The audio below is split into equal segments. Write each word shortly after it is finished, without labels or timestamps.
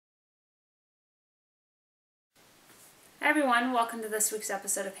Hi everyone, welcome to this week's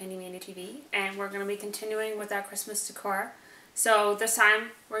episode of Handy Mandy TV, and we're going to be continuing with our Christmas decor. So this time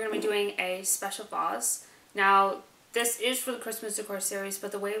we're going to be doing a special vase. Now this is for the Christmas decor series,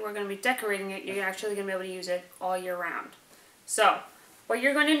 but the way we're going to be decorating it, you're actually going to be able to use it all year round. So what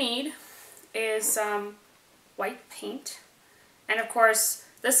you're going to need is some white paint, and of course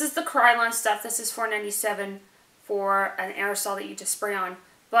this is the Krylon stuff. This is $4.97 for an aerosol that you just spray on.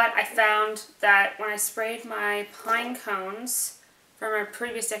 But I found that when I sprayed my pine cones from our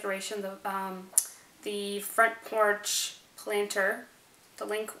previous decoration, the front porch planter, the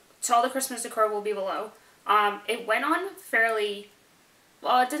link to all the Christmas decor will be below, it went on fairly,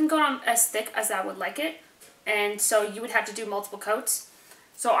 well, it didn't go on as thick as I would like it, and so you would have to do multiple coats.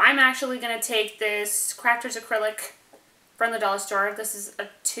 So I'm actually going to take this Crafter's acrylic from the dollar store. This is a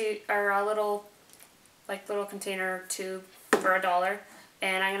little container tube for $1.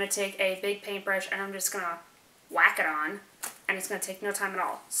 And I'm going to take a big paintbrush and I'm just going to whack it on. And it's going to take no time at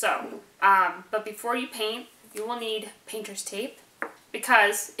all. So, but before you paint, you will need painter's tape.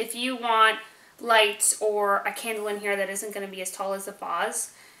 Because if you want lights or a candle in here that isn't going to be as tall as the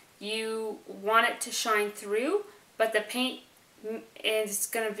vase, you want it to shine through. But the paint is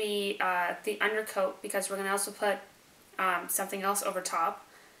going to be the undercoat, because we're going to also put something else over top.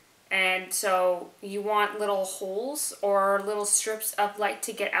 And so you want little holes or little strips of light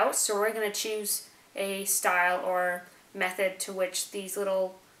to get out. So we're going to choose a style or method to which these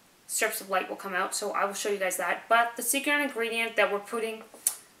little strips of light will come out. So I will show you guys that. But the secret ingredient that we're putting,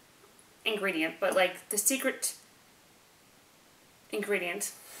 the secret ingredient,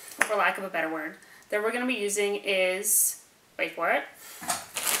 for lack of a better word, that we're going to be using is, wait for it,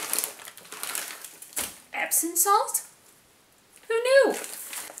 Epson Salt? Who knew?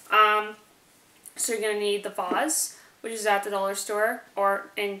 So you're going to need the vase, which is at the dollar store, or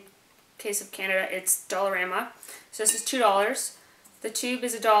in case of Canada, it's Dollarama. So this is $2. The tube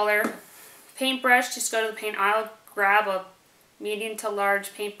is $1. Paintbrush, just go to the paint aisle, grab a medium to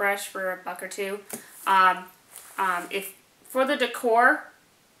large paintbrush for $1 or $2. If for the decor,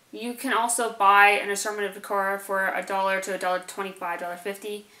 you can also buy an assortment of decor for $1 to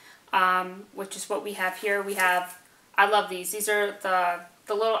 $1.25, $1.50, which is what we have here. I love these. These are the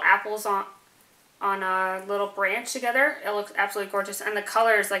little apples on a little branch together. It looks absolutely gorgeous, and the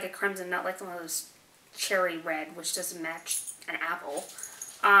color is like a crimson, not like one of those cherry red, which doesn't match an apple.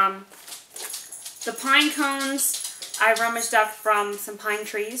 The pine cones I rummaged up from some pine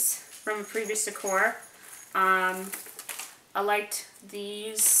trees from a previous decor. I liked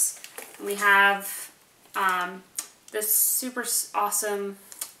these. We have this super awesome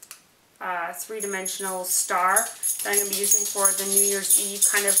three-dimensional star that I'm going to be using for the New Year's Eve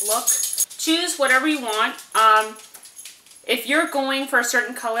kind of look. Choose whatever you want. If you're going for a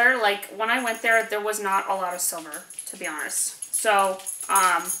certain color, like when I went there, there was not a lot of silver, to be honest. So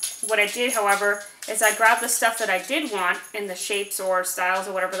what I did, however, is I grabbed the stuff that I did want in the shapes or styles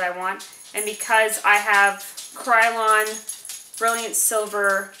or whatever that I want, and because I have Krylon Brilliant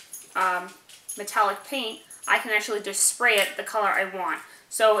Silver metallic paint, I can actually just spray it the color I want.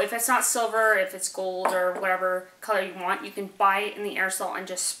 So if it's not silver, if it's gold or whatever color you want, you can buy it in the aerosol and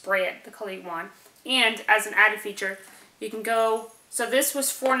just spray it the color you want. And as an added feature, you can go, so this was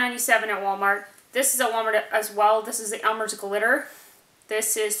 $4.97 at Walmart. This is at Walmart as well. This is the Elmers Glitter.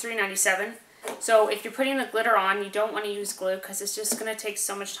 This is $3.97. So if you're putting the glitter on, you don't want to use glue because it's just going to take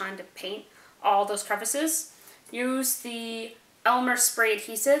so much time to paint all those crevices. Use the Elmer's Spray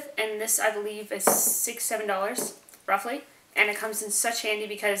Adhesive, and this I believe is $6, $7 roughly. And it comes in such handy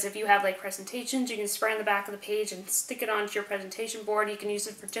because if you have like presentations, you can spray on the back of the page and stick it onto your presentation board. You can use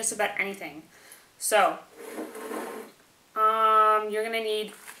it for just about anything. So, you're going to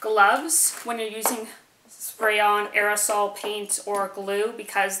need gloves when you're using spray-on aerosol paint or glue,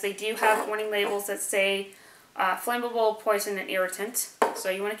 because they do have warning labels that say flammable, poison, and irritant. So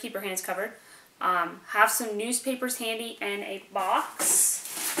you want to keep your hands covered. Have some newspapers handy and a box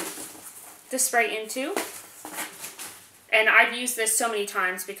to spray into. And I've used this so many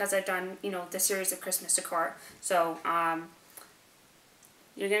times because I've done, the series of Christmas decor. So,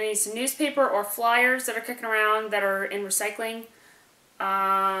 you're going to need some newspaper or flyers that are kicking around that are in recycling.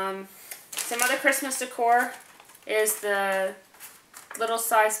 Some other Christmas decor is the little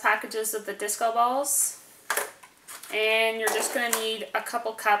size packages of the disco balls. And you're just going to need a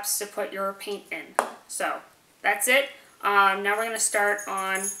couple cups to put your paint in. So, that's it. Now we're going to start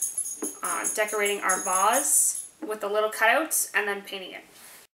on decorating our vase with the little cutouts and then painting it.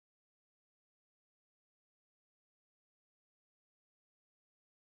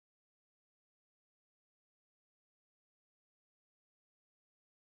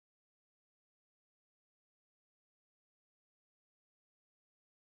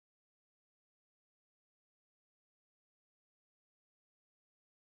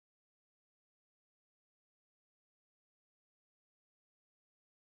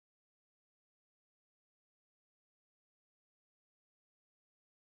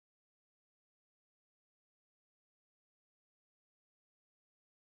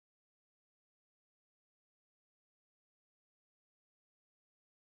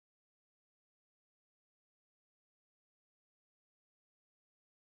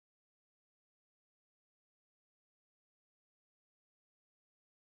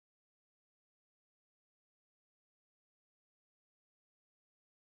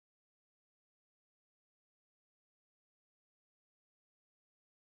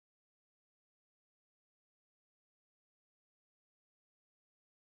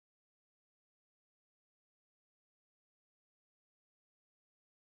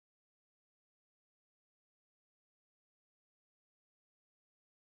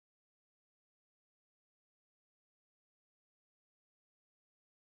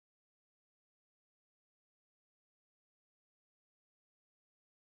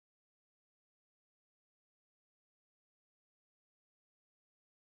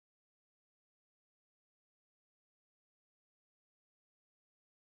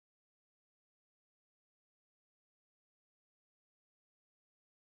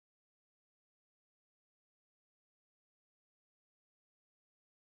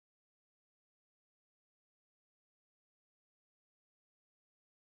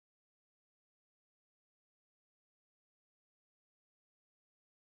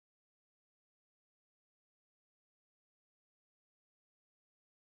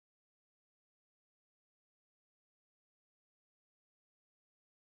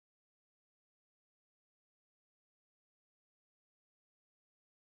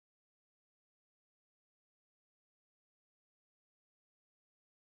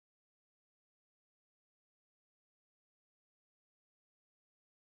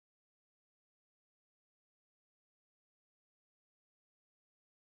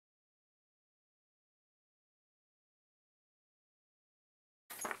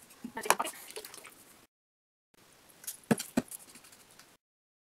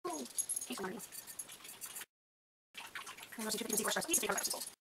 underneath. And those you can see for starts. Decor Epson Salt.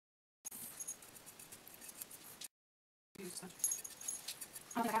 I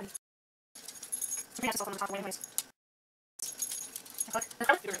don't think I have any. So we have to salt on the top anyways. I'm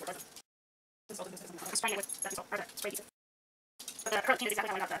spraying it with Epsom salt, or the spray Adhesive. But the Krylon is exactly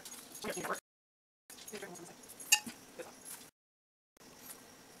how I got the work.